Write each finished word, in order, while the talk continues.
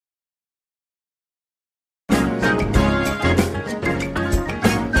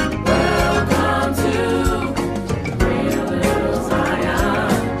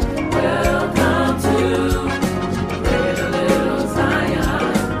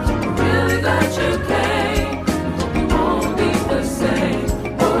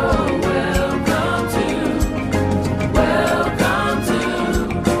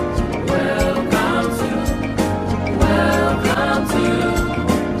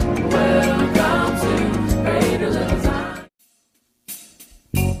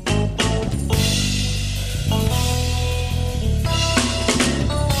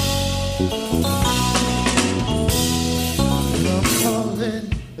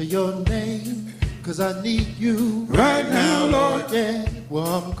Your name, 'cause I need you right now, Lord. Yeah,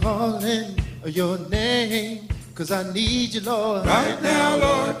 well, I'm calling your name, 'cause I need you, Lord, right now,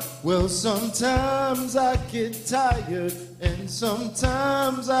 Lord. Well, sometimes I get tired and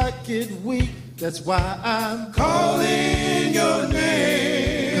sometimes I get weak. That's why I'm calling your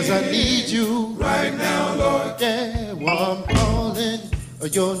name, 'cause I need you right now, Lord. Yeah, well, I'm calling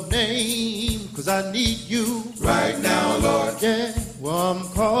your name, 'cause I need you right now, Lord. Yeah, well, I'm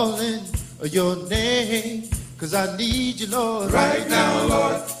calling your name, 'cause I need you, Lord, right now,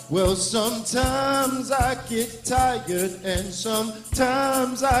 Lord. Well, sometimes I get tired and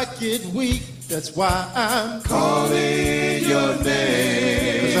sometimes I get weak. That's why I'm calling your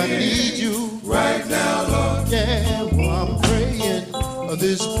name, 'cause I need you right now, Lord. Yeah, well, I'm praying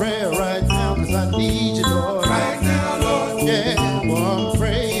this prayer right now, 'cause I need you, Lord, right now, Lord. Yeah, well, I'm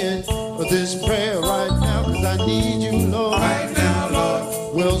praying this prayer right now, 'cause I need you, Lord, right now, Lord.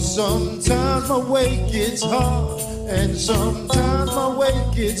 Well, sometimes my way gets hard and sometimes my way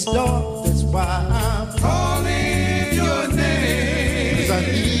gets dark. That's why I'm calling your name, 'cause I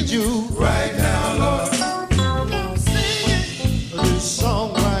need you right now, Lord. I'm singing this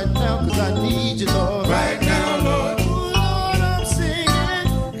song right now, 'cause I need you, Lord, right now, Lord. Oh, Lord, I'm singing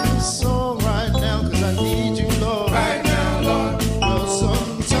this song right now, 'cause I need you, Lord, right now, Lord. Well,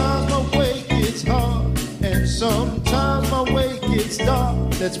 sometimes my way gets hard and sometimes my way gets dark.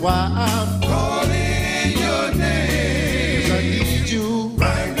 That's why I'm calling your name, 'cause I need you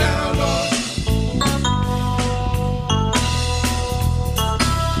right now, Lord.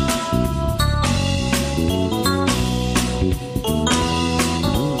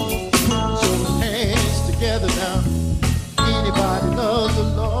 Put your hands together now. Anybody love the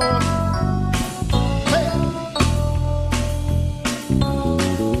Lord? Hey!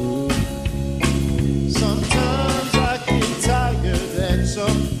 Sometimes I get tired and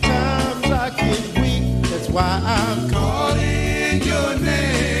sometimes I get weak. That's why I'm calling your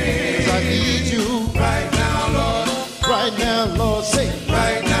name, 'cause I need you right now, Lord. Right now, Lord. Say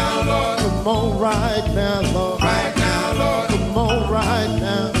right now, Lord. Come on, right now, Lord. Right now, Lord. Come on, right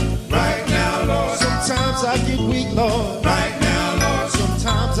now. Right now, Lord. Sometimes I get weak, Lord. Right now, Lord.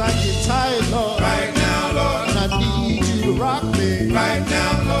 Sometimes I get tired, Lord. Right now, Lord. And I need you to rock me. Right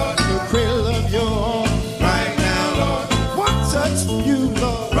now, Lord. The cradle of your arms. Right now, Lord. One touch from you,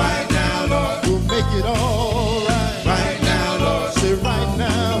 Lord. Right now, Lord. We'll make it all right. Right now, Lord. Say right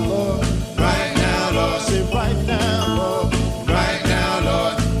now, Lord. Right now, Lord. Say right now, Lord. Right now,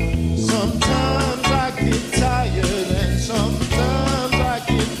 Lord. Sometimes I get tired and sometimes I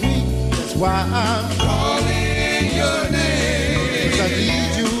get weak. That's why I'm calling your name, 'cause I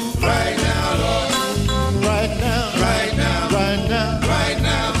need you right now, Lord. Right now, right now, right now, right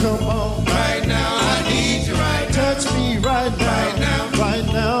now. Come on, right now. I need you right now. Touch me right now, right now, right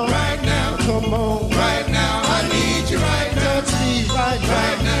now, right now. Come on, right now. I need you right now. Touch me right now,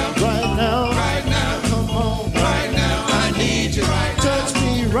 right now, right now, right now. Come on, right now. I need you right now. Touch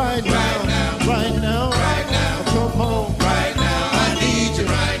me right now, right now, right now. Come on, right now. I need you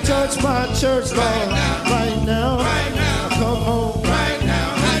right now. Touch my church, Lord, right now, right now. Come on, right now.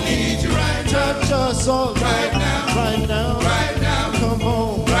 I need you right now. Touch us all right now, right now, right now. Come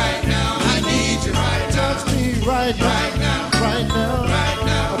on, right now. I need you right now. Touch me right now, right now, right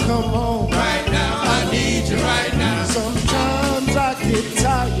now. Come on, right now. I need you right now. Sometimes I get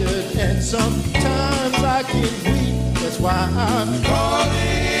tired and sometimes I get weak. That's why I'm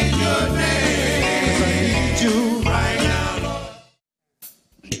calling your name, 'cause I need you right now, Lord.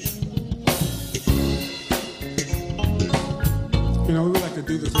 You know, we would like to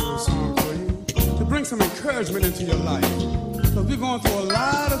do this little song for you to bring some encouragement into your life. So we're going through a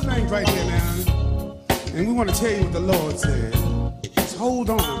lot of things right here now, and we want to tell you what the Lord said. Just hold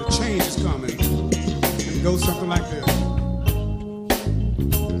on, the change is coming. And it goes something like this.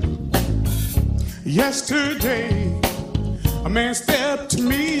 Yesterday, a man stepped to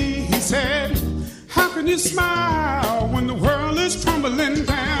me, he said, how can you smile when the world is crumbling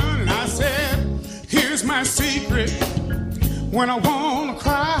down? And I said, here Here's my secret. When I wanna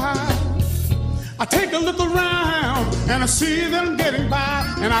cry, I take a look around and I see them getting by,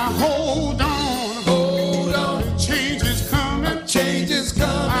 and I hold on. Hold on. Change is coming. Change is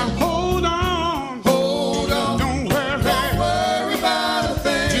coming. I hold on. Hold on. Don't worry about a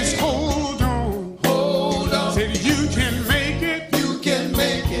thing. Just hold on. Hold on. Say that you can make it. You can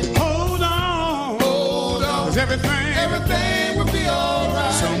make it. Hold on. Hold on. 'Cause everything will be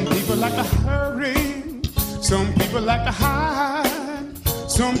alright. Some people like to hurry. Some people like to hide.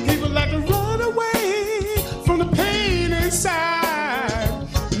 Some people like to run away from the pain inside.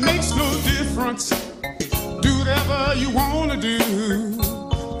 Makes no difference. Do whatever you want to do.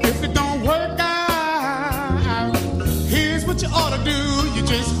 If it don't work out, here's what you ought to do. You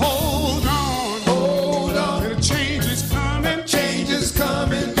just hold on. Hold on. And a change is coming. Change is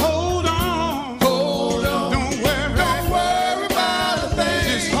coming. Hold on. Hold on. Don't worry about a thing.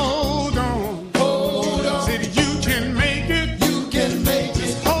 Just hold on. Hold on. Say that you can make it. You can make it.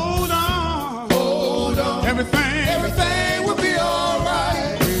 Just hold on. Hold on. Everything will be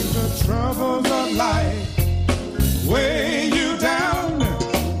alright. When the troubles of life weigh you down,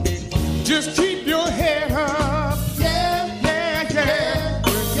 just keep your head up. Yeah, yeah, yeah.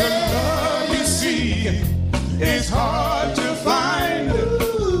 The love you see is hard to find.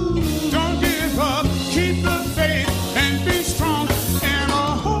 Don't give up. Keep the faith and be strong. And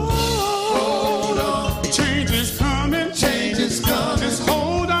hold on. Change is coming. Change is coming. Just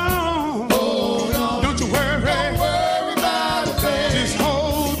hold on. Hold on. Don't you worry. Don't worry about a thing. Just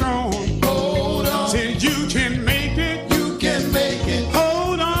hold on. Hold on. Say you can make it. You can make it.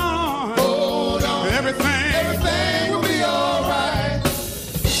 Hold on. Hold on. Everything will be alright.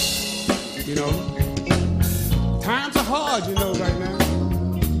 You know, times are hard, you know, right now.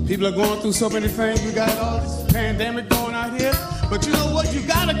 People are going through so many things. We got all this pandemic going out here. But you know what? You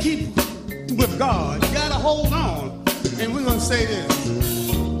gotta keep with God. You gotta hold on. And we're gonna say this.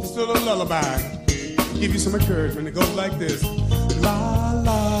 Just a little lullaby. Give you some encouragement. It goes like this. La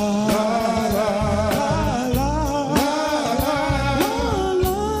la la la la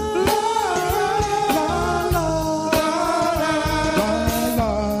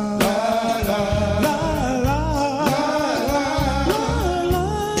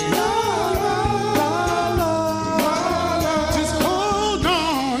Just hold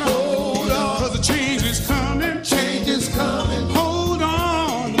on. Hold on. 'Cause the change is coming. Change is coming. Hold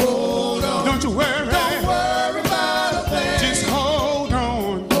on. Hold on. Don't you worry. Don't worry about a thing. Just hold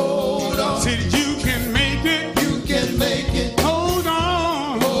on. Hold on. See that you can make it. You can make it. Hold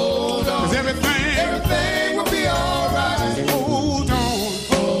on. Hold on. 'Cause everything will be alright. Hold on.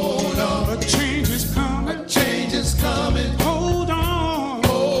 Hold on. A change is coming. A change is coming. Hold on.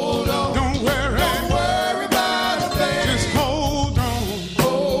 Hold on. Don't worry. Don't worry about a thing. Just hold on.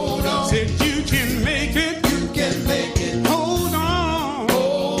 Hold on. Said you can make it. You can make it. Hold on.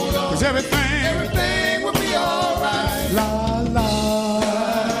 Hold on. 'Cause everything will be alright. La la.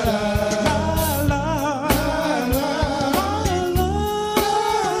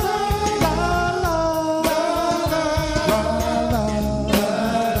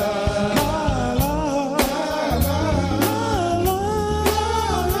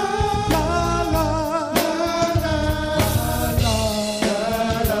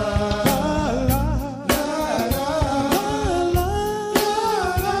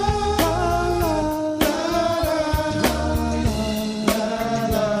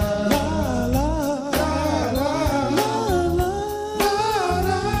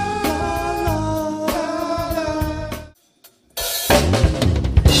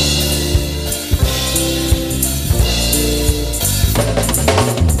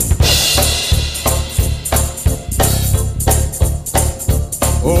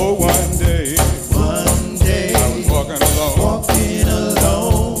 Oh, one day I was walking alone.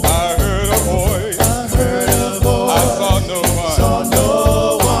 I heard a voice. I saw no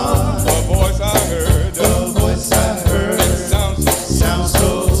one. The voice I heard. It sounds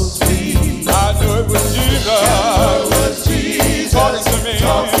so sweet. I knew it was Jesus.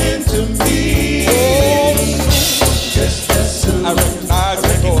 Talking to me. Just as soon I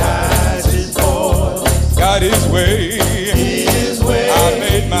recognized his voice. Got his way. I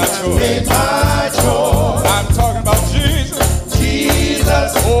made my choice. I'm talking about Jesus.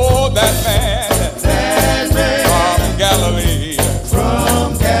 Oh, that man.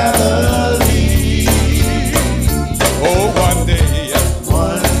 From Galilee. Oh, one day I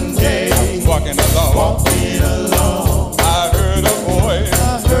was walking alone. I heard a voice. I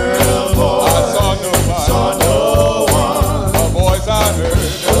saw no one. The voice I heard.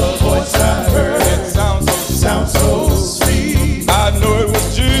 It sounds so sweet. I knew it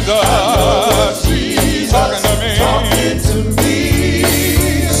was Jesus.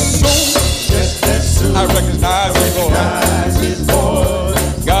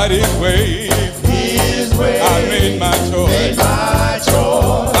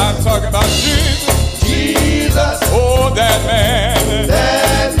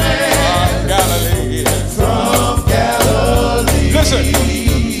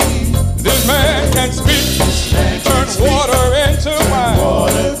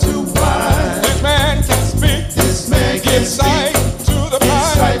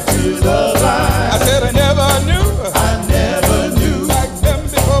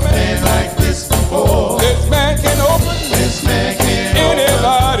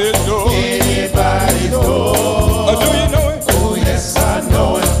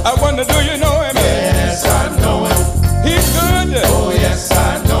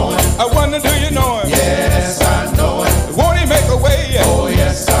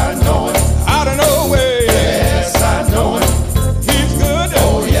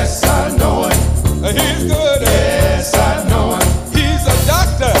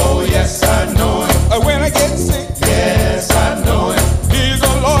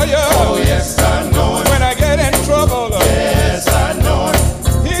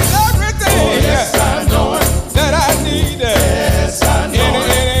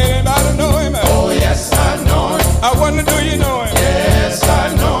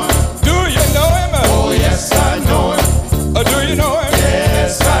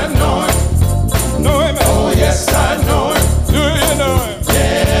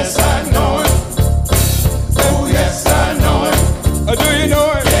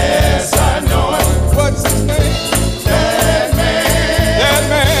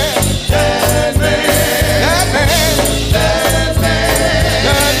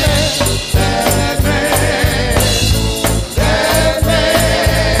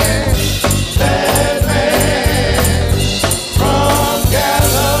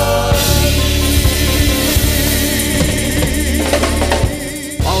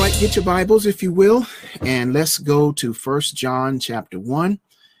 Get your Bibles, if you will, and let's go to 1 John chapter 1,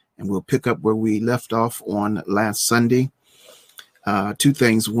 and we'll pick up where we left off on last Sunday. Two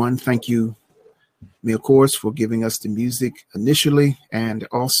things. One, thank you, Mia Course, for giving us the music initially, and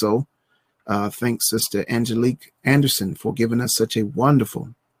also thanks Sister Angelique Anderson for giving us such a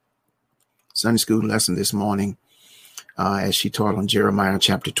wonderful Sunday school lesson this morning as she taught on Jeremiah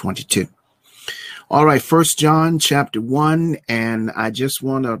chapter 22. All right, 1 John chapter 1, and I just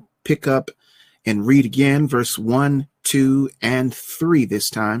want to pick up and read again verse 1, 2, and 3 this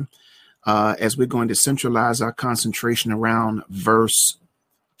time, as we're going to centralize our concentration around verse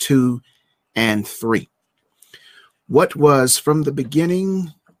 2 and 3. What was from the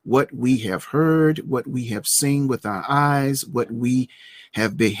beginning, what we have heard, what we have seen with our eyes, what we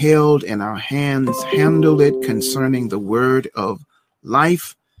have beheld and our hands handled it concerning the word of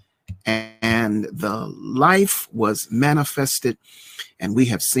life, and the life was manifested, and we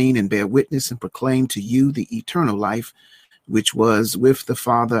have seen and bear witness and proclaim to you the eternal life, which was with the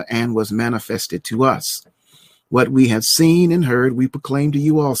Father and was manifested to us. What we have seen and heard, we proclaim to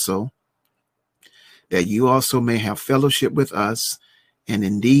you also, that you also may have fellowship with us. And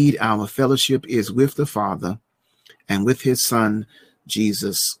indeed, our fellowship is with the Father and with his Son,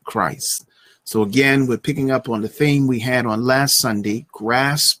 Jesus Christ. So again, we're picking up on the theme we had on last Sunday,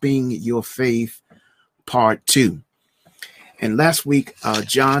 Grasping Your Faith, Part 2. And last week,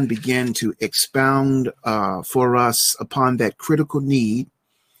 John began to expound for us upon that critical need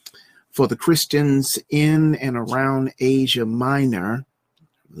for the Christians in and around Asia Minor,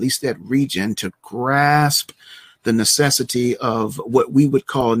 at least that region, to grasp the necessity of what we would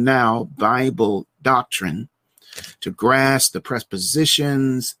call now Bible doctrine, to grasp the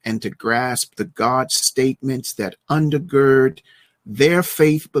presuppositions and to grasp the God statements that undergird their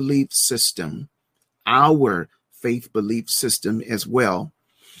faith belief system, our faith belief system as well.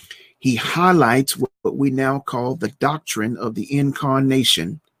 He highlights what we now call the doctrine of the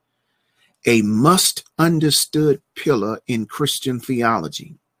incarnation, a must understood pillar in Christian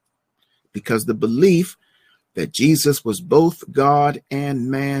theology, because the belief that Jesus was both God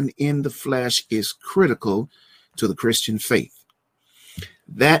and man in the flesh is critical to the Christian faith.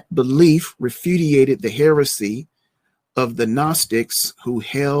 That belief repudiated the heresy of the Gnostics, who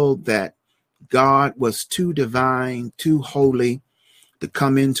held that God was too divine, too holy to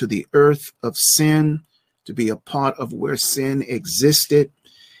come into the earth of sin, to be a part of where sin existed,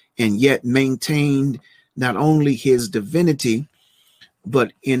 and yet maintained not only his divinity,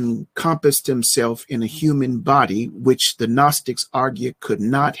 but encompassed himself in a human body, which the Gnostics argue could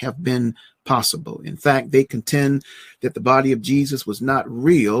not have been possible. In fact, they contend that the body of Jesus was not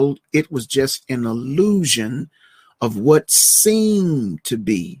real. It was just an illusion of what seemed to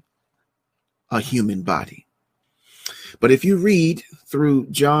be a human body. But if you read through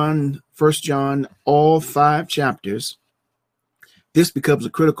John, 1 John, all 5 chapters, this becomes a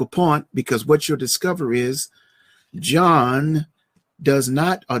critical point, because what you'll discover is John does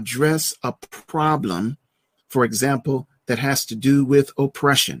not address a problem, for example, that has to do with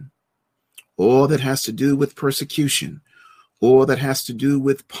oppression, or that has to do with persecution, or that has to do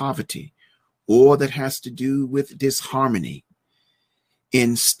with poverty, or that has to do with disharmony.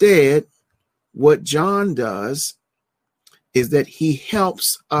 Instead, what John does is that he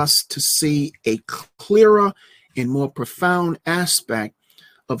helps us to see a clearer and more profound aspect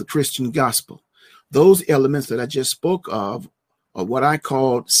of the Christian gospel. Those elements that I just spoke of are what I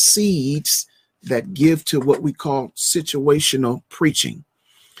call seeds that give to what we call situational preaching.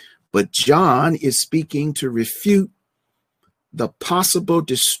 But John is speaking to refute the possible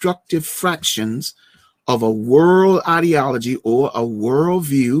destructive fractions of a world ideology or a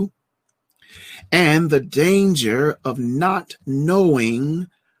worldview, and the danger of not knowing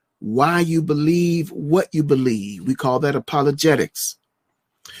why you believe what you believe. We call that apologetics,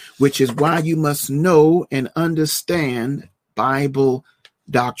 which is why you must know and understand Bible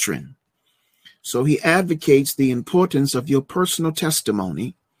doctrine. So he advocates the importance of your personal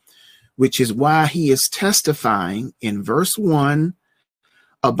testimony, which is why he is testifying in verse 1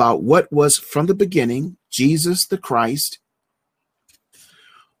 about what was from the beginning, Jesus the Christ,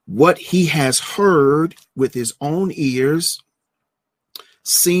 what he has heard with his own ears,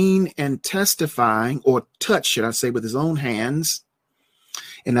 seen and testifying, or touched, should I say, with his own hands.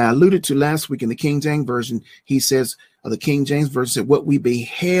 And I alluded to last week in the King James Version, he says, the King James Version said, what we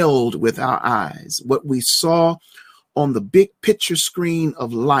beheld with our eyes, what we saw on the big picture screen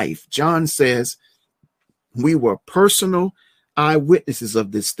of life. John says we were personal eyewitnesses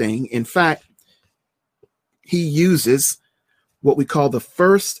of this thing. In fact, he uses what we call the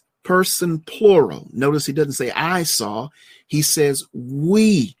first person plural. Notice he doesn't say I saw, he says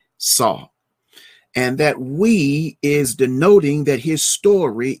we saw. And that we is denoting that his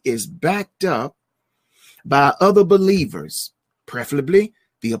story is backed up by other believers, preferably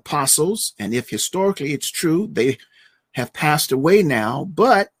the apostles. And if historically it's true, they have passed away now,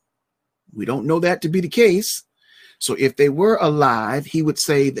 but we don't know that to be the case. So if they were alive, he would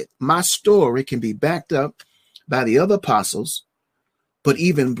say that my story can be backed up by the other apostles. But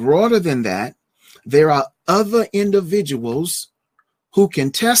even broader than that, there are other individuals who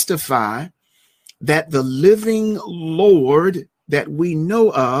can testify that the living Lord that we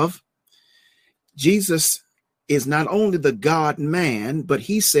know of, Jesus, is not only the God man, but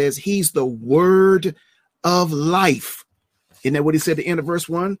he says he's the word of life. Isn't that what he said at the end of verse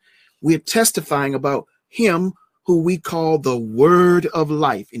 1? We're testifying about him who we call the word of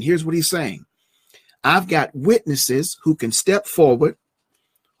life. And here's what he's saying. I've got witnesses who can step forward,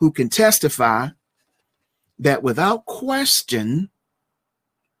 who can testify that without question,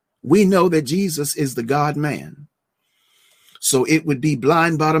 we know that Jesus is the God man. So it would be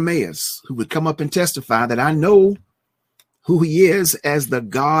blind Bartimaeus who would come up and testify that I know who he is as the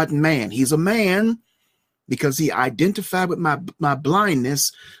God man. He's a man because he identified with my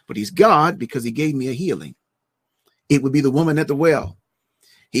blindness, but he's God because he gave me a healing. It would be the woman at the well.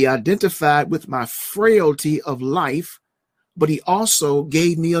 He identified with my frailty of life, but he also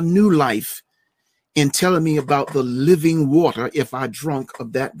gave me a new life in telling me about the living water if I drunk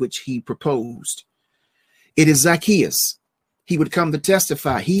of that which he proposed. It is Zacchaeus. He would come to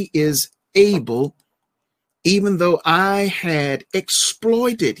testify. He is able, even though I had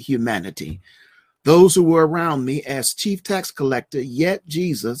exploited humanity, those who were around me as chief tax collector, yet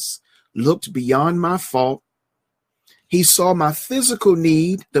Jesus looked beyond my fault. He saw my physical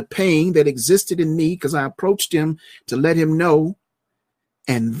need, the pain that existed in me because I approached him to let him know.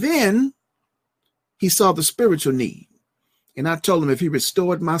 And then he saw the spiritual need. And I told him if he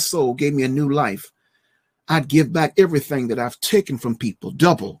restored my soul, gave me a new life, I'd give back everything that I've taken from people,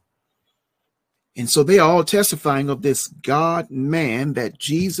 double. And so they are all testifying of this God man, that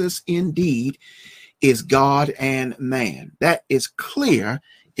Jesus indeed is God and man. That is clear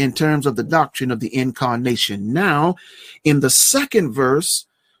in terms of the doctrine of the incarnation. Now, in the second verse,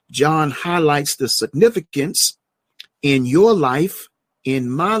 John highlights the significance in your life, in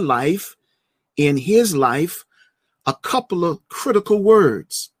my life, in his life, a couple of critical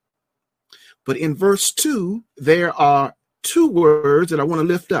words. But in verse 2, there are two words that I want to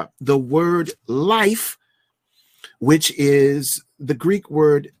lift up. The word life, which is the Greek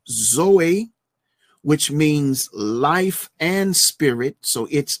word zoe, which means life and spirit. So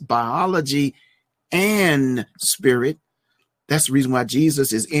it's biology and spirit. That's the reason why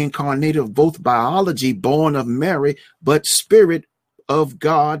Jesus is incarnated of both biology, born of Mary, but spirit of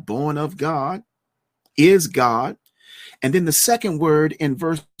God, born of God, is God. And then the second word in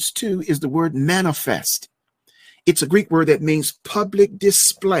verse 2 is the word manifest. It's a Greek word that means public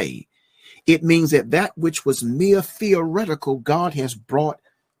display. It means that which was mere theoretical, God has brought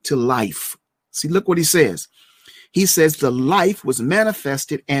to life. See, look what he says. He says the life was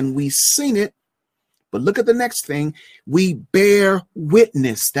manifested and we seen it. But look at the next thing. We bear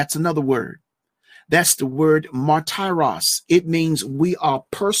witness. That's another word. That's the word martyros. It means we are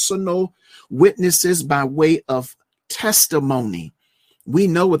personal witnesses by way of testimony. We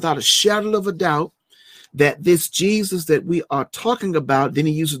know without a shadow of a doubt that this Jesus that we are talking about, then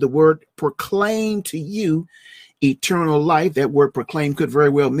he uses the word proclaim to you eternal life. That word proclaim could very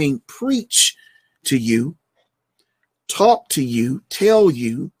well mean preach to you, talk to you, tell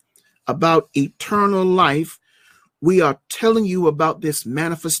you about eternal life. We are telling you about this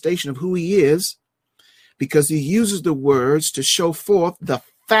manifestation of who he is because he uses the words to show forth the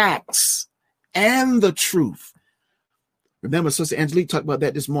facts and the truth. Remember, Sister Angelique talked about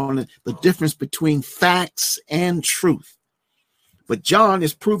that this morning, the difference between facts and truth. But John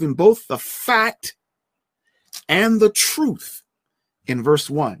is proving both the fact and the truth in verse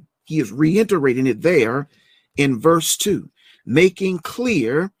 1. He is reiterating it there in verse 2, making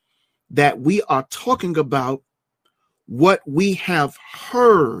clear that we are talking about what we have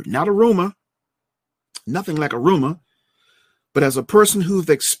heard, not a rumor, nothing like a rumor, but as a person who's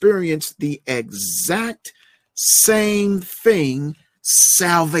experienced the exact same thing,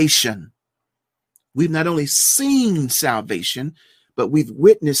 salvation. We've not only seen salvation, but we've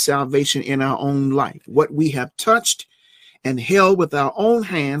witnessed salvation in our own life. What we have touched and held with our own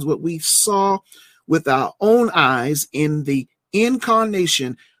hands, what we saw with our own eyes in the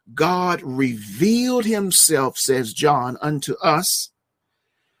incarnation, God revealed himself, says John, unto us,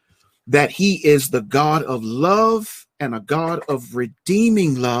 that he is the God of love and a God of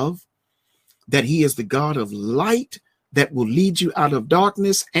redeeming love, that he is the God of light, that will lead you out of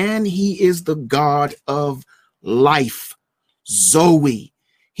darkness, and he is the God of life, Zoe.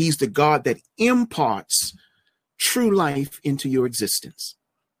 He's the God that imparts true life into your existence.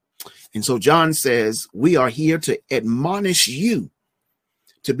 And so John says, we are here to admonish you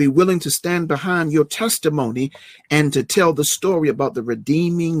to be willing to stand behind your testimony and to tell the story about the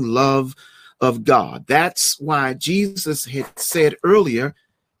redeeming love of God. That's why Jesus had said earlier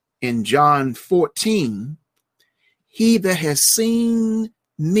in John 14, he that has seen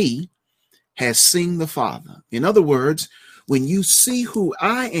me has seen the Father. In other words, when you see who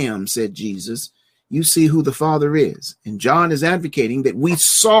I am, said Jesus, you see who the Father is. And John is advocating that we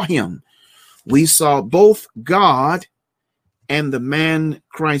saw him. We saw both God and the man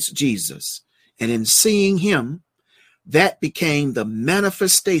Christ Jesus. And in seeing him, that became the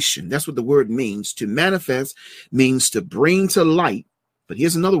manifestation. That's what the word means. To manifest means to bring to light. But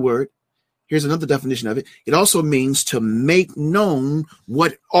here's another word. Here's another definition of it. It also means to make known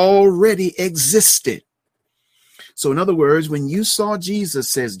what already existed. So in other words, when you saw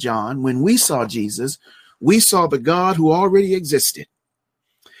Jesus, says John, when we saw Jesus, we saw the God who already existed.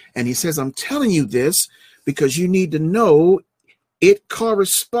 And he says, I'm telling you this because you need to know it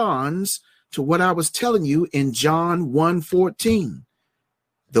corresponds to what I was telling you in John 1:14.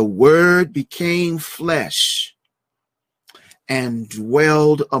 The word became flesh and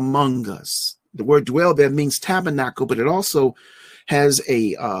dwelled among us. The word dwell there means tabernacle, but it also has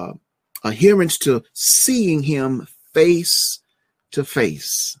a adherence to seeing him face to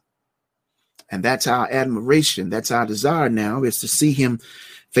face. And that's our admiration. That's our desire now, is to see him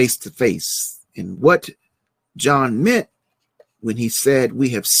face to face. And what John meant when he said, we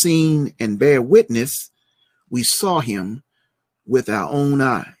have seen and bear witness, we saw him with our own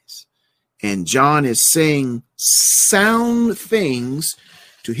eyes. And John is saying sound things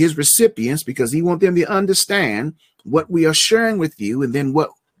to his recipients because he wants them to understand what we are sharing with you. And then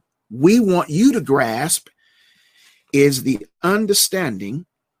what we want you to grasp is the understanding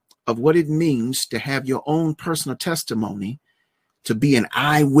of what it means to have your own personal testimony, to be an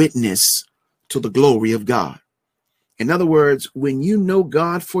eyewitness to the glory of God. In other words, when you know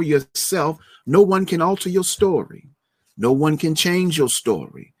God for yourself, no one can alter your story. No one can change your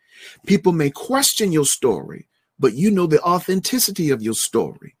story. People may question your story, but you know the authenticity of your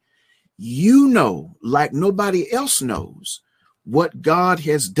story. You know, like nobody else knows, what God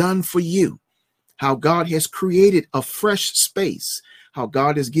has done for you, how God has created a fresh space, how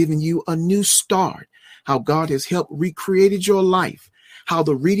God has given you a new start, how God has helped recreated your life, how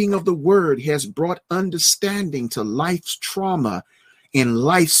the reading of the word has brought understanding to life's trauma and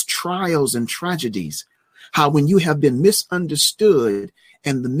life's trials and tragedies, how when you have been misunderstood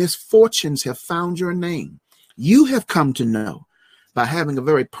and the misfortunes have found your name, you have come to know by having a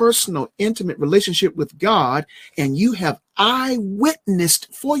very personal, intimate relationship with God, and you have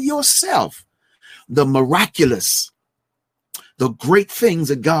eyewitnessed for yourself the miraculous, the great things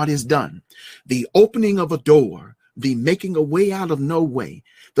that God has done, the opening of a door, the making a way out of no way,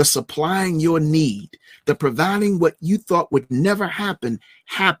 the supplying your need, the providing what you thought would never happen,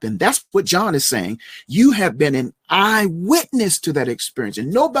 happened. That's what John is saying. You have been an eyewitness to that experience,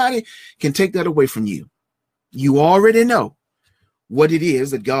 and nobody can take that away from you. You already know what it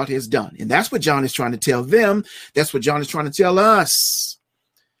is that God has done. And that's what John is trying to tell them. That's what John is trying to tell us.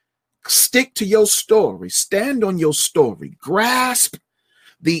 Stick to your story. Stand on your story. Grasp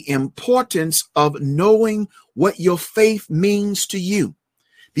the importance of knowing what your faith means to you,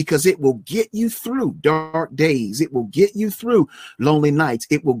 because it will get you through dark days. It will get you through lonely nights.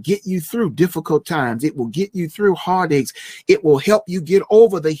 It will get you through difficult times. It will get you through heartaches. It will help you get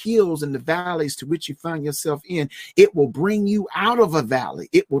over the hills and the valleys to which you find yourself in. It will bring you out of a valley.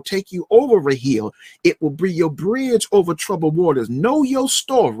 It will take you over a hill. It will be your bridge over troubled waters. Know your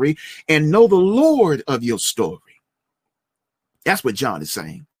story and know the Lord of your story. That's what John is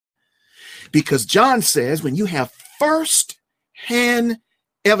saying. Because John says when you have first-hand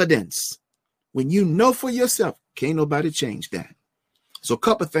evidence, when you know for yourself, can't nobody change that. So a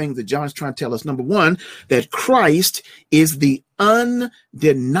couple of things that John's trying to tell us. Number one, that Christ is the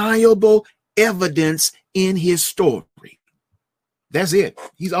undeniable evidence in his story. That's it.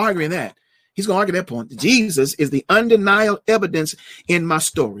 He's arguing that. He's going to argue that point. Jesus is the undeniable evidence in my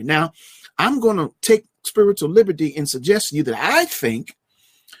story. Now, I'm going to take spiritual liberty and suggest to you that I think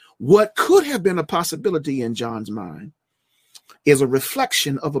what could have been a possibility in John's mind is a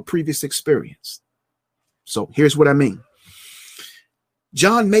reflection of a previous experience. So here's what I mean.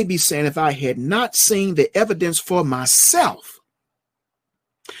 John may be saying, if I had not seen the evidence for myself,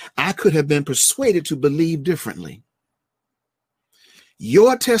 I could have been persuaded to believe differently.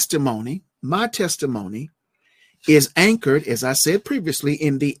 Your testimony, my testimony, is anchored, as I said previously,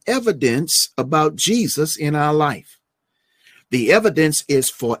 in the evidence about Jesus in our life. The evidence is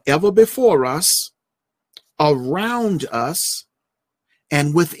forever before us, around us,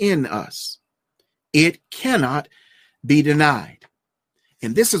 and within us. It cannot be denied.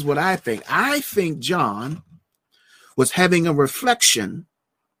 And this is what I think. I think John was having a reflection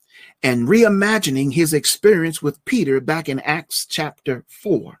and reimagining his experience with Peter back in Acts chapter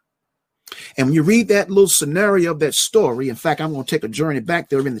 4. And when you read that little scenario of that story, in fact, I'm going to take a journey back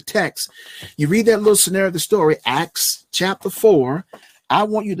there in the text. You read that little scenario of the story, Acts chapter 4. I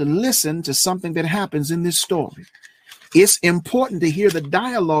want you to listen to something that happens in this story. It's important to hear the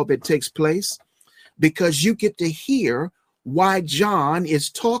dialogue that takes place because you get to hear why John is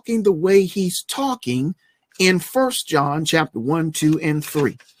talking the way he's talking in 1 John chapter 1, 2, and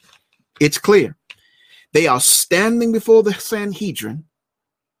 3. It's clear. They are standing before the Sanhedrin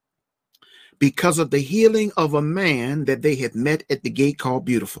because of the healing of a man that they had met at the gate called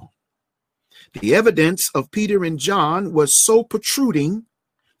Beautiful. The evidence of Peter and John was so protruding,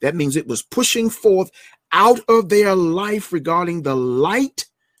 that means it was pushing forth out of their life regarding the light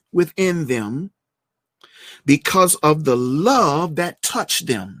within them because of the love that touched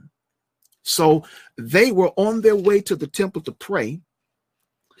them. So they were on their way to the temple to pray,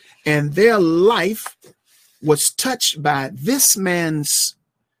 and their life was touched by this man's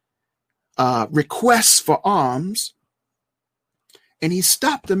requests for alms, and he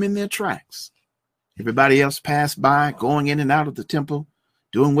stopped them in their tracks. Everybody else passed by, going in and out of the temple,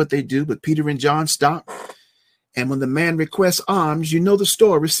 doing what they do, but Peter and John stopped. And when the man requests alms, you know the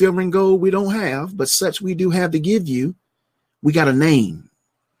story, silver and gold we don't have, but such we do have to give you. We got a name.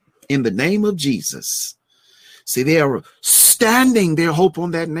 In the name of Jesus. See, they are standing their hope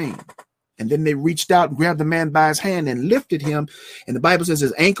on that name. And then they reached out and grabbed the man by his hand and lifted him. And the Bible says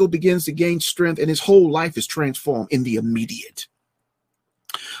his ankle begins to gain strength and his whole life is transformed in the immediate.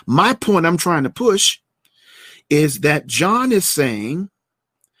 My point I'm trying to push is that John is saying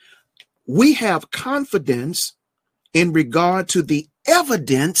we have confidence in regard to the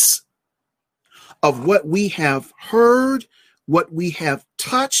evidence of what we have heard, what we have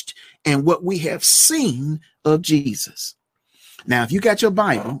touched, and what we have seen of Jesus. Now, if you got your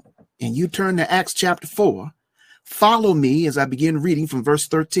Bible and you turn to Acts chapter 4, follow me as I begin reading from verse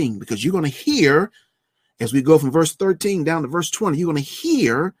 13, because you're going to hear, as we go from verse 13 down to verse 20, you're going to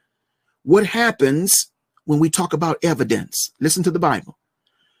hear what happens when we talk about evidence. Listen to the Bible.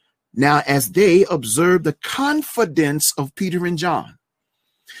 Now, as they observed the confidence of Peter and John.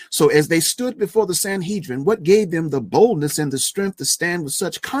 So as they stood before the Sanhedrin, what gave them the boldness and the strength to stand with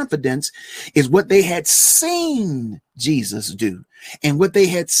such confidence is what they had seen Jesus do and what they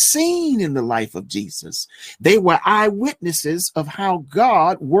had seen in the life of Jesus. They were eyewitnesses of how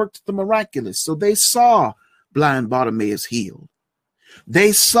God worked the miraculous. So they saw blind Bartimaeus healed.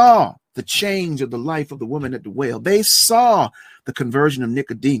 They saw the change of the life of the woman at the well. They saw the conversion of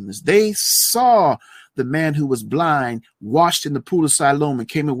Nicodemus. They saw the man who was blind washed in the pool of Siloam and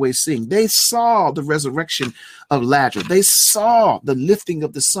came away seeing. They saw the resurrection of Lazarus. They saw the lifting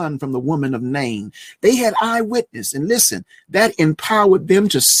of the son from the woman of Nain. They had eyewitness. And listen, that empowered them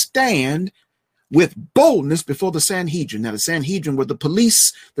to stand with boldness before the Sanhedrin. Now, the Sanhedrin were the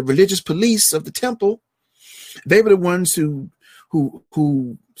police, the religious police of the temple. They were the ones who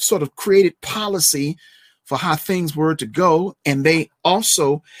sort of created policy for how things were to go. And they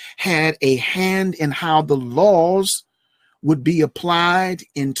also had a hand in how the laws would be applied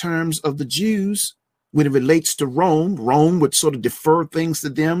in terms of the Jews when it relates to Rome. Rome would sort of defer things to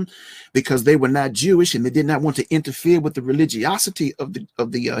them because they were not Jewish and they did not want to interfere with the religiosity of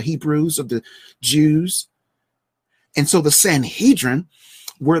the Hebrews, of the Jews. And so the Sanhedrin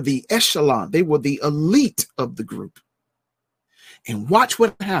were the echelon. They were the elite of the group. And watch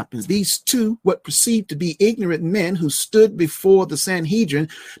what happens. These two, what perceived to be ignorant men who stood before the Sanhedrin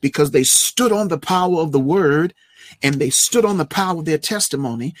because they stood on the power of the word and they stood on the power of their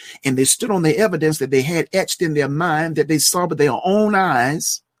testimony and they stood on the evidence that they had etched in their mind that they saw with their own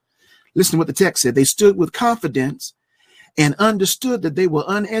eyes. Listen to what the text said. They stood with confidence and understood that they were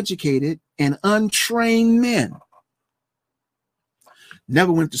uneducated and untrained men.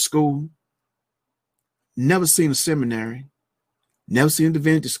 Never went to school, never seen a seminary, never seen a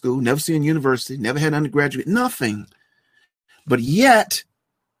divinity school, never seen a university, never had undergraduate, nothing. But yet,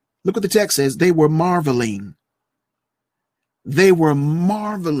 look what the text says, they were marveling. They were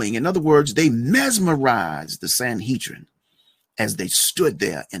marveling. In other words, they mesmerized the Sanhedrin as they stood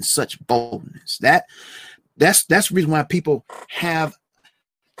there in such boldness. That's the reason why people have,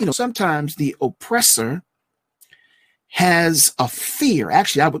 sometimes the oppressor has a fear.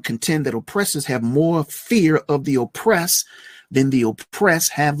 Actually, I would contend that oppressors have more fear of the oppressed than the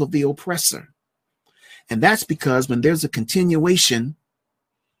oppressed have of the oppressor. And that's because when there's a continuation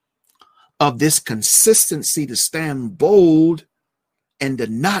of this consistency to stand bold and to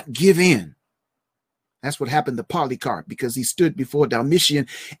not give in. That's what happened to Polycarp, because he stood before Domitian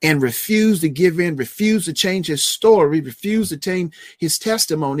and refused to give in, refused to change his story, refused to change his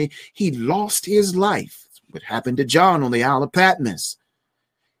testimony. He lost his life. What happened to John on the Isle of Patmos?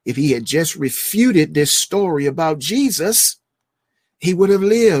 If he had just refuted this story about Jesus, he would have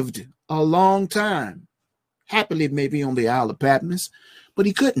lived a long time. Happily, maybe on the Isle of Patmos, but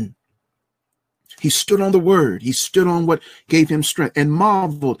he couldn't. He stood on the word. He stood on what gave him strength and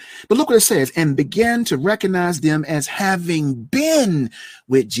marveled. But look what it says, and began to recognize them as having been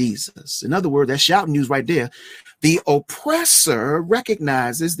with Jesus. In other words, that's shouting news right there. The oppressor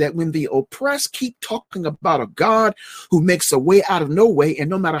recognizes that when the oppressed keep talking about a God who makes a way out of no way, and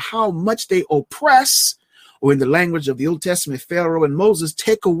no matter how much they oppress, or in the language of the Old Testament, Pharaoh and Moses,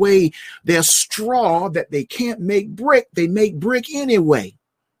 take away their straw that they can't make brick, they make brick anyway.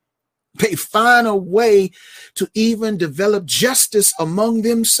 They find a way to even develop justice among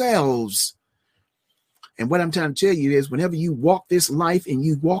themselves. And what I'm trying to tell you is whenever you walk this life and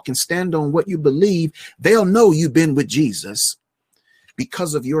you walk and stand on what you believe, they'll know you've been with Jesus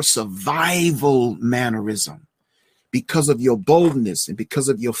because of your survival mannerism, because of your boldness and because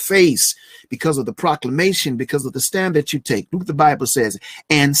of your face, because of the proclamation, because of the stand that you take. Look what the Bible says.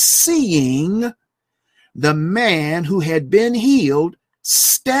 And seeing the man who had been healed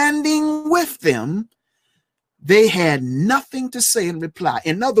standing with them, they had nothing to say in reply.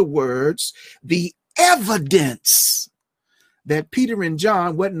 In other words, the evidence that Peter and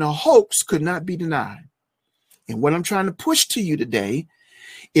John wasn't a hoax could not be denied. And what I'm trying to push to you today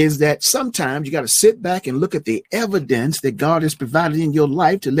is that sometimes you got to sit back and look at the evidence that God has provided in your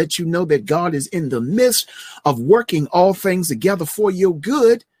life to let you know that God is in the midst of working all things together for your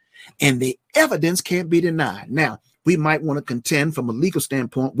good, and the evidence can't be denied. Now, we might want to contend from a legal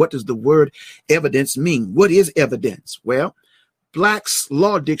standpoint, what does the word evidence mean? What is evidence? Well, Black's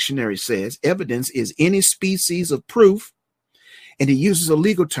Law Dictionary says evidence is any species of proof, and it uses a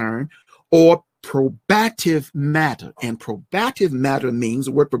legal term, or probative matter. And probative matter means,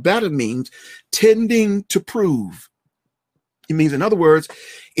 the word probative means tending to prove. It means, in other words,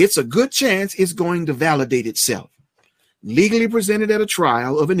 it's a good chance it's going to validate itself. Legally presented at a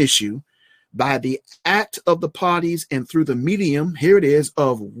trial of an issue by the act of the parties and through the medium, here it is,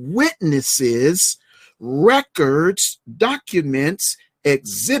 of witnesses, records, documents,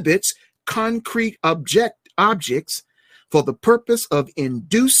 exhibits, concrete objects for the purpose of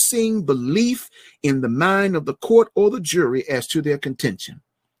inducing belief in the mind of the court or the jury as to their contention.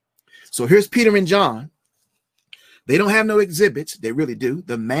 So here's Peter and John. They don't have no exhibits. They really do.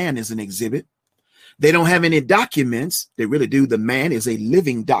 The man is an exhibit. They don't have any documents. They really do. The man is a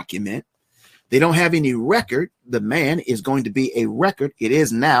living document. They don't have any record. The man is going to be a record. It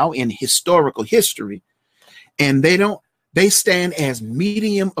is now in historical history. And they stand as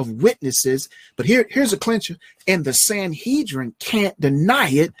medium of witnesses. But here's a clincher. And the Sanhedrin can't deny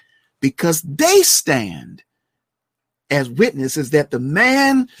it because they stand as witnesses that the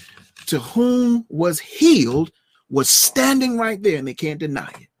man to whom was healed was standing right there, and they can't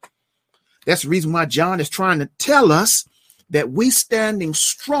deny it. That's the reason why John is trying to tell us that we standing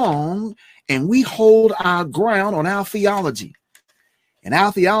strong and we hold our ground on our theology. And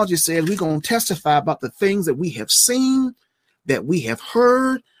our theology says we're going to testify about the things that we have seen, that we have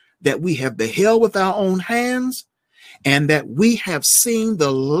heard, that we have beheld with our own hands, and that we have seen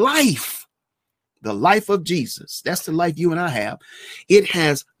the life of Jesus. That's the life you and I have. It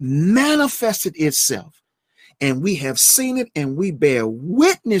has manifested itself, and we have seen it, and we bear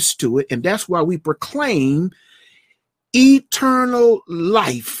witness to it. And that's why we proclaim eternal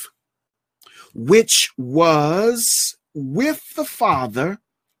life, which was with the Father,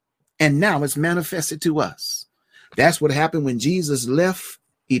 and now it's manifested to us. That's what happened when Jesus left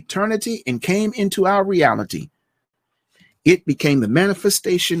eternity and came into our reality. It became the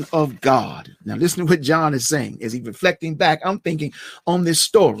manifestation of God. Now listen to what John is saying. As he's reflecting back, I'm thinking on this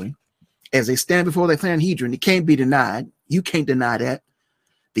story as they stand before the Sanhedrin. It can't be denied. You can't deny that.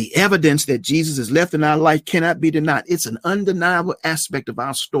 The evidence that Jesus has left in our life cannot be denied. It's an undeniable aspect of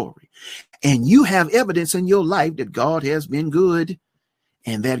our story. And you have evidence in your life that God has been good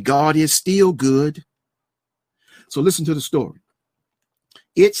and that God is still good. So listen to the story.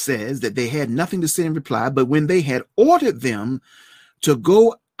 It says that they had nothing to say in reply, but when they had ordered them to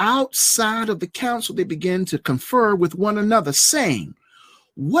go outside of the council, they began to confer with one another, saying,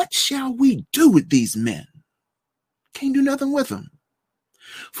 "What shall we do with these men?" Can't do nothing with them.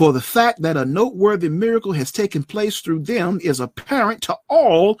 For the fact that a noteworthy miracle has taken place through them is apparent to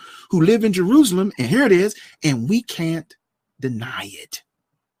all who live in Jerusalem. And here it is, and we can't deny it.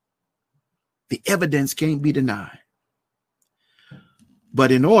 The evidence can't be denied.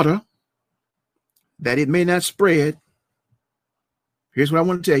 But in order that it may not spread, here's what I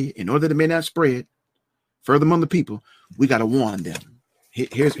want to tell you. In order that it may not spread further among the people, we got to warn them.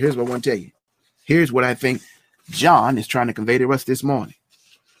 Here's what I want to tell you. Here's what I think John is trying to convey to us this morning.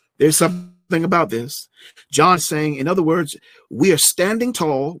 There's something about this. John's saying, in other words, we are standing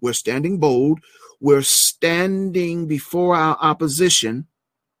tall, we're standing bold, we're standing before our opposition.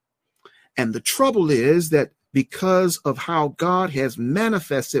 And the trouble is that because of how God has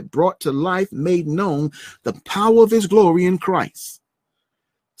manifested, brought to life, made known the power of his glory in Christ.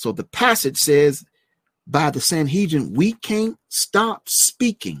 So the passage says, by the Sanhedrin, we can't stop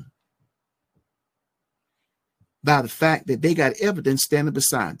speaking by the fact that they got evidence standing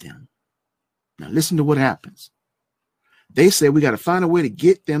beside them. Now listen to what happens. They say we got to find a way to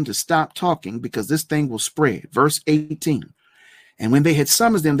get them to stop talking because this thing will spread. Verse 18. And when they had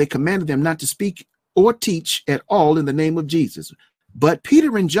summoned them, they commanded them not to speak or teach at all in the name of Jesus. But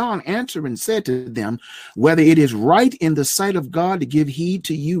Peter and John answered and said to them, whether it is right in the sight of God to give heed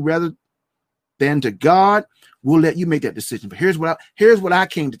to you rather than to God, we'll let you make that decision. But here's what I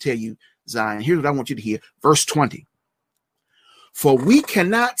came to tell you, Zion. Here's what I want you to hear. Verse 20. For we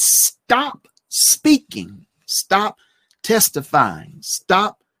cannot stop speaking, stop testifying,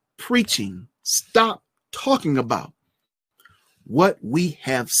 stop preaching, stop talking about what we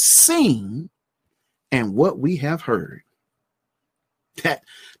have seen and what we have heard.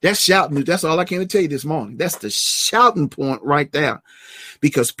 That's shouting. That's all I can tell you this morning. That's the shouting point right there.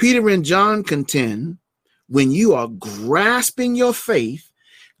 Because Peter and John contend when you are grasping your faith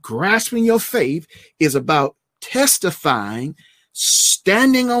is about testifying,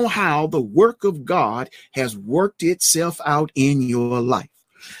 standing on how the work of God has worked itself out in your life.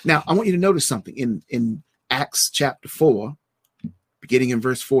 Now, I want you to notice something in Acts chapter 4, beginning in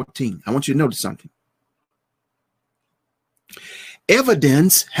verse 14. I want you to notice something.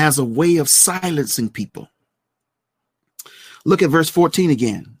 Evidence has a way of silencing people. Look at verse 14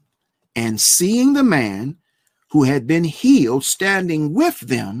 again. And seeing the man who had been healed standing with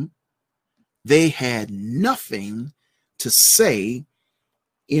them, they had nothing to say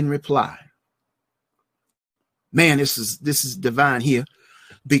in reply. Man, this is divine here,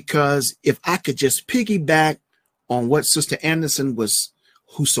 because if I could just piggyback on what Sister Anderson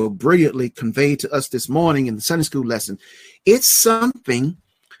who so brilliantly conveyed to us this morning in the Sunday school lesson, it's something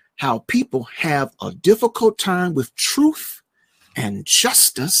how people have a difficult time with truth and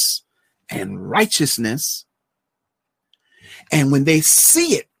justice and righteousness. And when they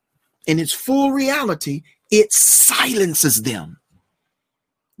see it in its full reality, it silences them.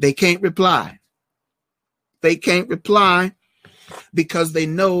 They can't reply. They can't reply because they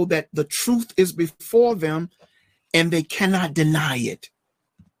know that the truth is before them and they cannot deny it.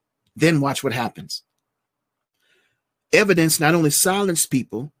 Then watch what happens. Evidence not only silence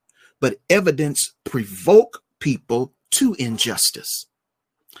people, but evidence provoke people to injustice.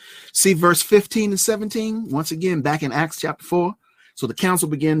 See verse 15 and 17, once again, back in Acts chapter 4. So the council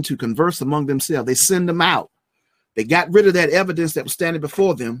began to converse among themselves. They send them out. They got rid of that evidence that was standing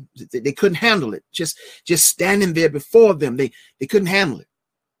before them. They couldn't handle it. Just standing there before them. They couldn't handle it.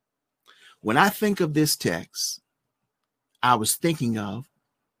 When I think of this text, I was thinking of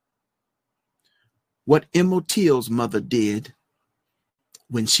what Emmett Till's mother did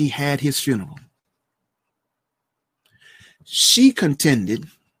when she had his funeral. She contended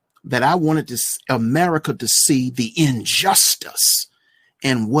that I wanted America to see the injustice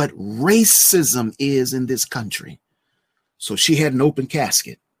and what racism is in this country. So she had an open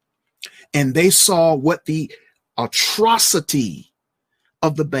casket, and they saw what the atrocity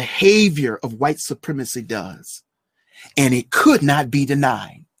of the behavior of white supremacy does, and it could not be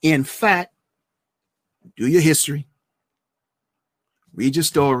denied. In fact, do your history, read your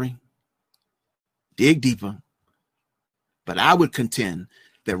story, dig deeper. But I would contend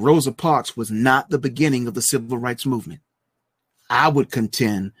that Rosa Parks was not the beginning of the civil rights movement. I would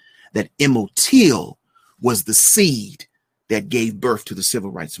contend that Emmett Till was the seed that gave birth to the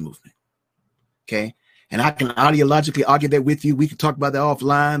civil rights movement. Okay. And I can ideologically argue that with you. We can talk about that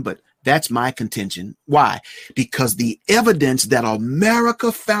offline, but that's my contention. Why? Because the evidence that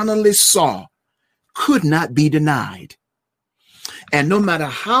America finally saw could not be denied. And no matter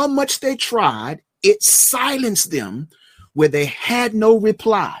how much they tried, it silenced them where they had no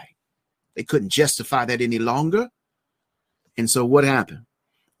reply. They couldn't justify that any longer. And so what happened?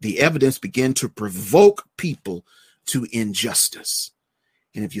 The evidence began to provoke people to injustice.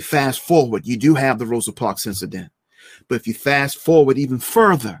 And if you fast forward, you do have the Rosa Parks incident. But if you fast forward even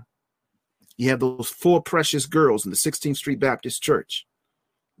further, you have those 4 precious girls in the 16th Street Baptist Church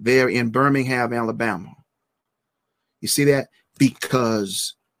there in Birmingham, Alabama. You see that?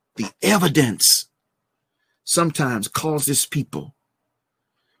 Because the evidence sometimes causes people,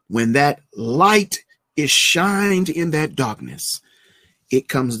 when that light is shined in that darkness, it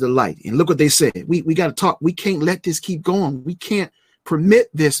comes to light. And look what they said. We got to talk. We can't let this keep going. We can't permit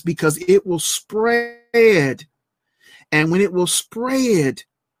this because it will spread. And when it will spread,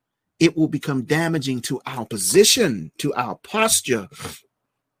 it will become damaging to our position, to our posture.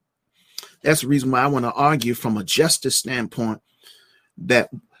 That's the reason why I want to argue from a justice standpoint that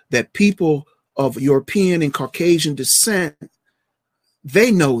people of European and Caucasian descent,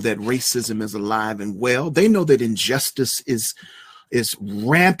 they know that racism is alive and well. They know that injustice is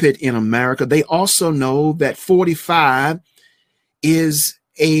rampant in America. They also know that 45 is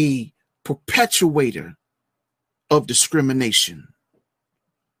a perpetuator of discrimination.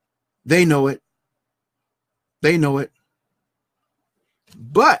 They know it. They know it.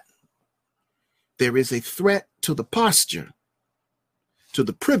 But there is a threat to the posture, to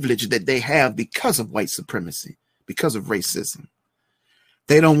the privilege that they have because of white supremacy, because of racism.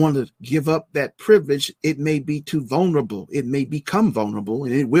 They don't want to give up that privilege. It may be too vulnerable. It may become vulnerable,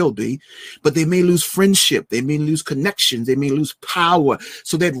 and it will be, but they may lose friendship. They may lose connections. They may lose power.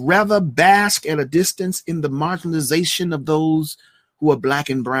 So they'd rather bask at a distance in the marginalization of those who are black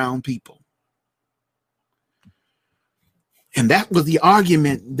and brown people. And that was the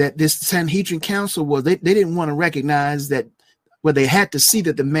argument that this Sanhedrin Council was. They didn't want to recognize that, well, they had to see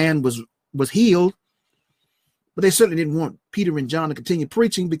that the man was healed, but they certainly didn't want Peter and John to continue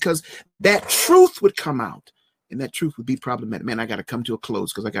preaching because that truth would come out, and that truth would be problematic. Man, I got to come to a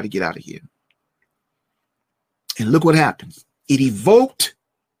close because I got to get out of here. And look what happens. It evoked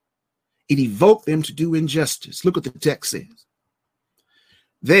them to do injustice. Look what the text says.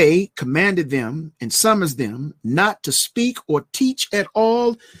 They commanded them and summons them not to speak or teach at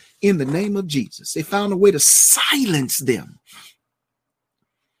all in the name of Jesus. They found a way to silence them.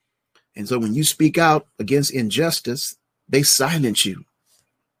 And so when you speak out against injustice, they silence you.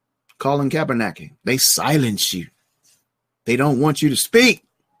 Colin Kaepernick, they silence you. They don't want you to speak.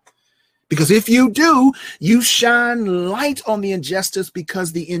 Because if you do, you shine light on the injustice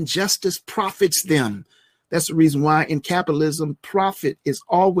because the injustice profits them. That's the reason why in capitalism, profit is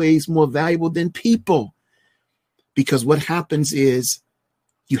always more valuable than people. Because what happens is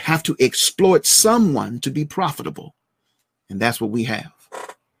you have to exploit someone to be profitable. And that's what we have.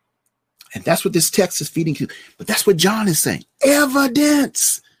 And that's what this text is feeding you. But that's what John is saying.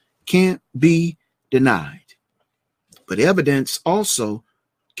 Evidence can't be denied. But evidence also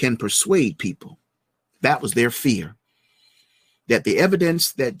can persuade people. That was their fear. That the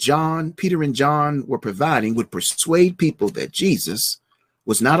evidence that Peter and John were providing would persuade people that Jesus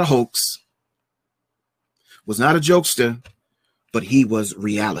was not a hoax, was not a jokester, but he was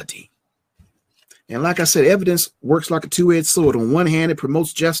reality. And like I said, evidence works like a two-edged sword. On one hand, it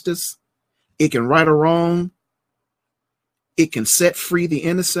promotes justice. It can right a wrong. It can set free the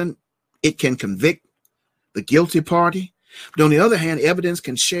innocent. It can convict the guilty party. But on the other hand, evidence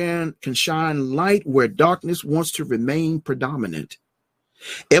can shine light where darkness wants to remain predominant.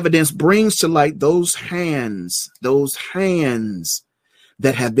 Evidence brings to light those hands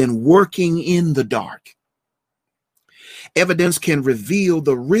that have been working in the dark. Evidence can reveal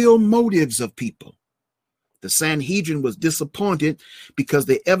the real motives of people. The Sanhedrin was disappointed because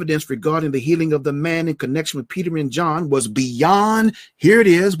the evidence regarding the healing of the man in connection with Peter and John was beyond, here it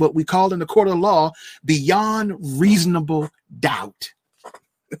is, what we call in the court of law, beyond reasonable doubt.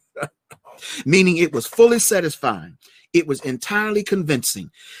 Meaning it was fully satisfying. It was entirely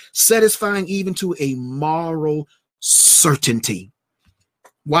convincing, satisfying even to a moral certainty.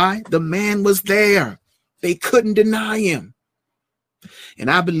 Why? The man was there. They couldn't deny him. And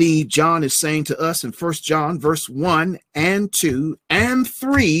I believe John is saying to us in 1 John verse 1 and 2 and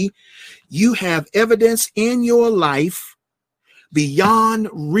 3, you have evidence in your life beyond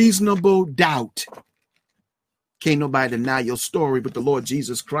reasonable doubt. Can't nobody deny your story with the Lord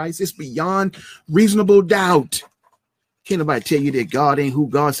Jesus Christ. It's beyond reasonable doubt. Can't nobody tell you that God ain't who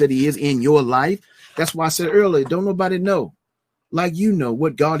God said he is in your life. That's why I said earlier, don't nobody know like you know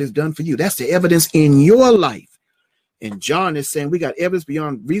what God has done for you. That's the evidence in your life. And John is saying we got evidence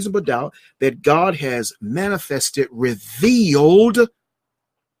beyond reasonable doubt that God has manifested, revealed,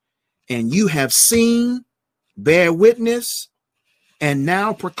 and you have seen, bear witness, and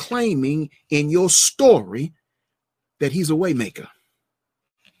now proclaiming in your story that he's a way maker,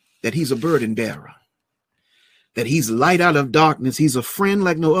 that he's a burden bearer, that he's light out of darkness. He's a friend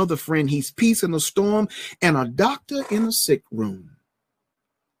like no other friend. He's peace in a storm and a doctor in a sick room.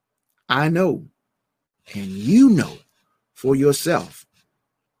 I know, and you know for yourself,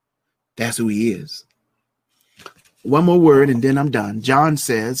 that's who he is. One more word and then I'm done. John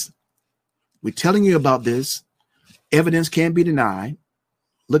says, we're telling you about this. Evidence can't be denied.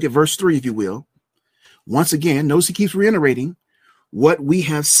 Look at verse 3, if you will. Once again, notice he keeps reiterating, what we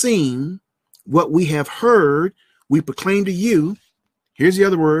have seen, what we have heard, we proclaim to you. Here's the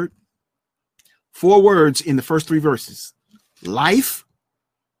other word. 4 words in the first 3 verses. Life,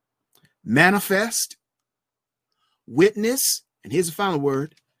 manifest, witness, and here's the final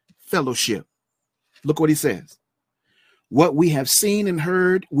word, fellowship. Look what he says. What we have seen and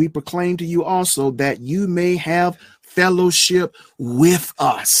heard, we proclaim to you also, that you may have fellowship with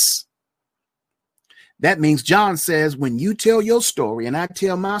us. That means John says, when you tell your story and I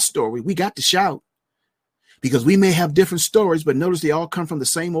tell my story, we got to shout, because we may have different stories, but notice they all come from the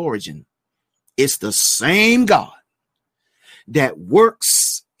same origin. It's the same God that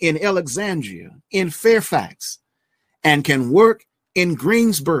works in Alexandria, in Fairfax, and can work in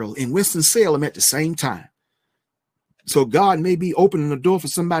Greensboro, in Winston-Salem at the same time. So God may be opening the door for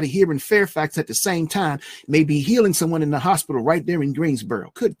somebody here in Fairfax at the same time, may be healing someone in the hospital right there in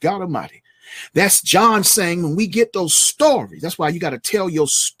Greensboro. Good God Almighty. That's John saying, when we get those stories, that's why you got to tell your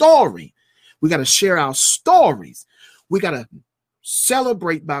story. We got to share our stories. We got to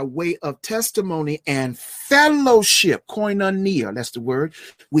celebrate by way of testimony and fellowship. Koinonia, that's the word.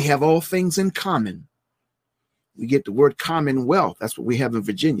 We have all things in common. We get the word commonwealth. That's what we have in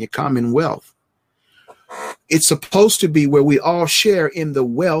Virginia, commonwealth. It's supposed to be where we all share in the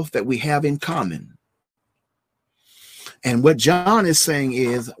wealth that we have in common. And what John is saying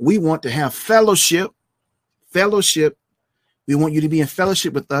is, we want to have fellowship. Fellowship. We want you to be in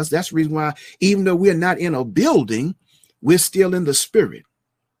fellowship with us. That's the reason why, even though we're not in a building, we're still in the spirit.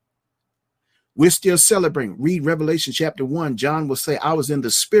 We're still celebrating. Read Revelation chapter 1. John will say, I was in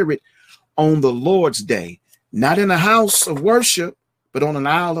the spirit on the Lord's day, not in a house of worship, but on an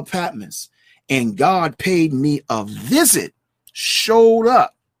Isle of Patmos. And God paid me a visit, showed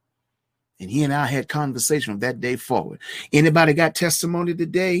up, and he and I had conversation from that day forward. Anybody got testimony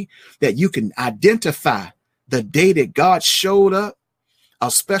today that you can identify the day that God showed up,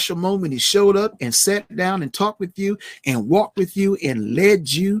 a special moment he showed up and sat down and talked with you and walked with you and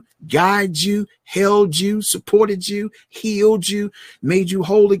led you, guided you, held you, supported you, healed you, made you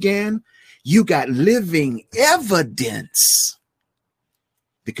whole again? You got living evidence,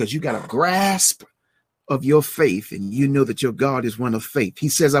 because you got a grasp of your faith and you know that your God is one of faith. He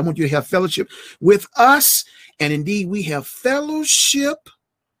says, I want you to have fellowship with us. And indeed, we have fellowship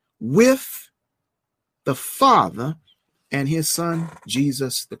with the Father and his Son,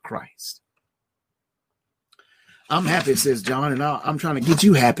 Jesus the Christ. I'm happy, says John, and I'm trying to get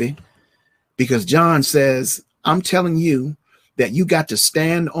you happy, because John says, I'm telling you that you got to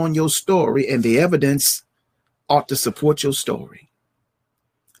stand on your story, and the evidence ought to support your story.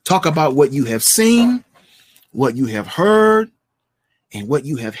 Talk about what you have seen, what you have heard, and what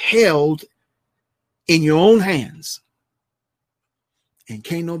you have held in your own hands. And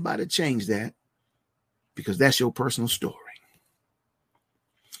can't nobody change that, because that's your personal story.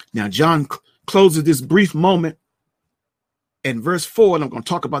 Now, John closes this brief moment in verse 4, and I'm going to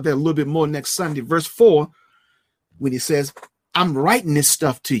talk about that a little bit more next Sunday. Verse 4, when he says, I'm writing this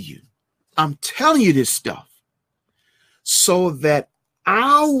stuff to you. I'm telling you this stuff so that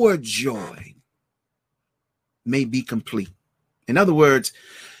our joy may be complete. In other words,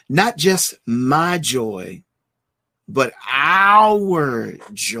 not just my joy, but our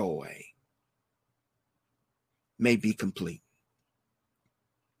joy may be complete.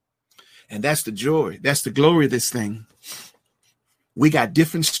 And that's the joy. That's the glory of this thing. We got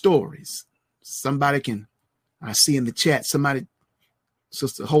different stories. Somebody can, I see in the chat, somebody,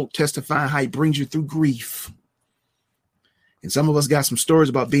 Sister Holt, testifying how he brings you through grief. And some of us got some stories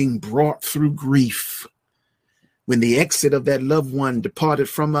about being brought through grief. When the exit of that loved one departed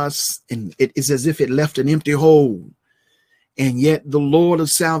from us, and it is as if it left an empty hole. And yet the Lord of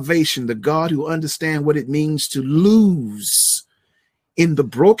salvation, the God who understands what it means to lose in the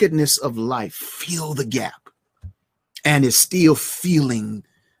brokenness of life, fill the gap, and is still filling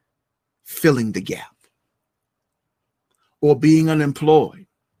the gap. Or being unemployed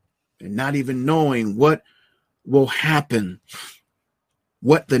and not even knowing what will happen,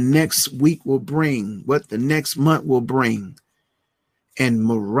 what the next week will bring, what the next month will bring. And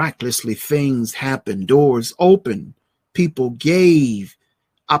miraculously things happen, doors open, people gave,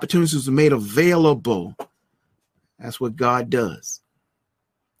 opportunities were made available. That's what God does.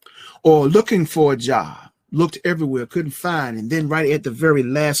 Or looking for a job, looked everywhere, couldn't find. And then right at the very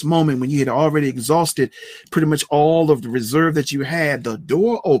last moment, when you had already exhausted pretty much all of the reserve that you had, the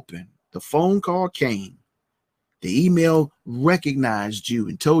door opened, the phone call came, the email recognized you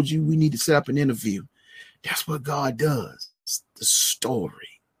and told you we need to set up an interview. That's what God does. The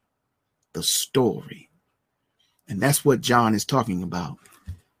story. And that's what John is talking about.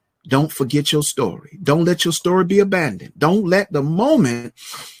 Don't forget your story. Don't let your story be abandoned. Don't let the moment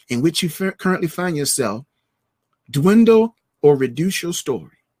in which you currently find yourself dwindle or reduce your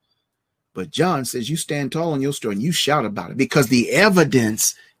story. But John says you stand tall on your story and you shout about it, because the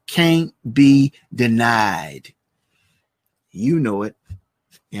evidence can't be denied. You know it,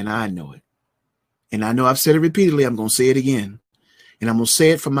 and I know it. And I know I've said it repeatedly. I'm going to say it again. And I'm going to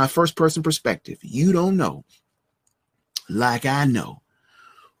say it from my first person perspective. You don't know, like I know,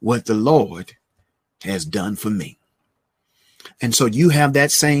 what the Lord has done for me. And so you have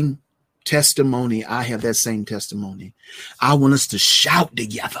that same testimony. I have that same testimony. I want us to shout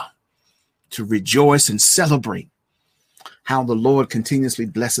together, to rejoice and celebrate how the Lord continuously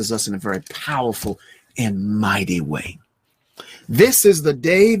blesses us in a very powerful and mighty way. This is the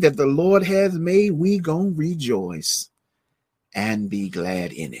day that the Lord has made. We gonna rejoice and be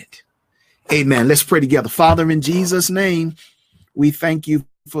glad in it. Amen. Let's pray together. Father, in Jesus' name, we thank you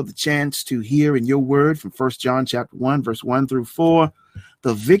for the chance to hear in your word from 1 John chapter 1, verse 1 through 4,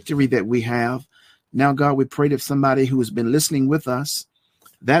 the victory that we have. Now, God, we pray that somebody who has been listening with us,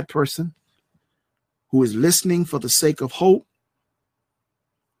 that person who is listening for the sake of hope,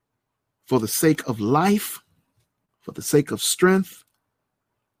 for the sake of life, for the sake of strength,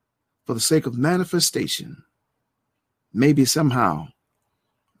 for the sake of manifestation, maybe somehow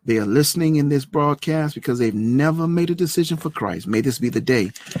they are listening in this broadcast because they've never made a decision for Christ. May this be the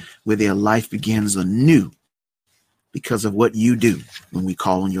day where their life begins anew because of what you do when we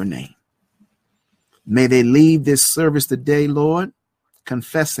call on your name. May they leave this service today, Lord,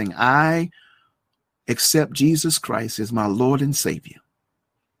 confessing, I accept Jesus Christ as my Lord and Savior.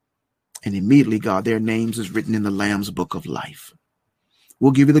 And immediately, God, their names is written in the Lamb's book of life.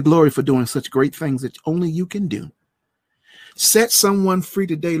 We'll give you the glory for doing such great things that only you can do. Set someone free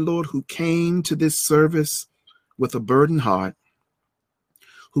today, Lord, who came to this service with a burdened heart,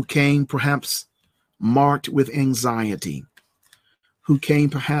 who came perhaps marked with anxiety, who came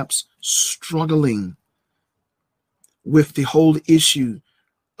perhaps struggling with the whole issue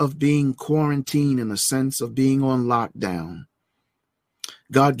of being quarantined, in a sense of being on lockdown.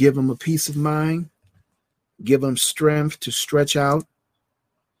 God, give them a peace of mind. Give them strength to stretch out.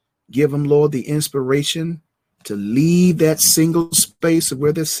 Give them, Lord, the inspiration to leave that single space of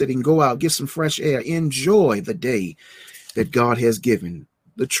where they're sitting, go out, get some fresh air, enjoy the day that God has given.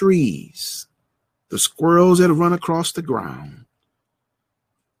 The trees, the squirrels that run across the ground.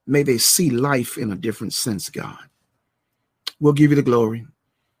 May they see life in a different sense, God. We'll give you the glory.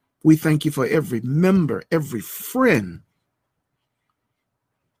 We thank you for every member, every friend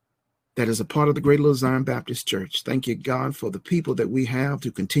that is a part of the Great Little Zion Baptist Church. Thank you, God, for the people that we have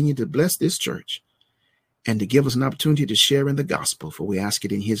to continue to bless this church and to give us an opportunity to share in the gospel, for we ask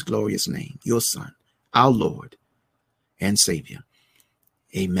it in his glorious name, your Son, our Lord and Savior.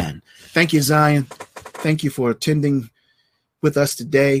 Amen. Thank you, Zion. Thank you for attending with us today.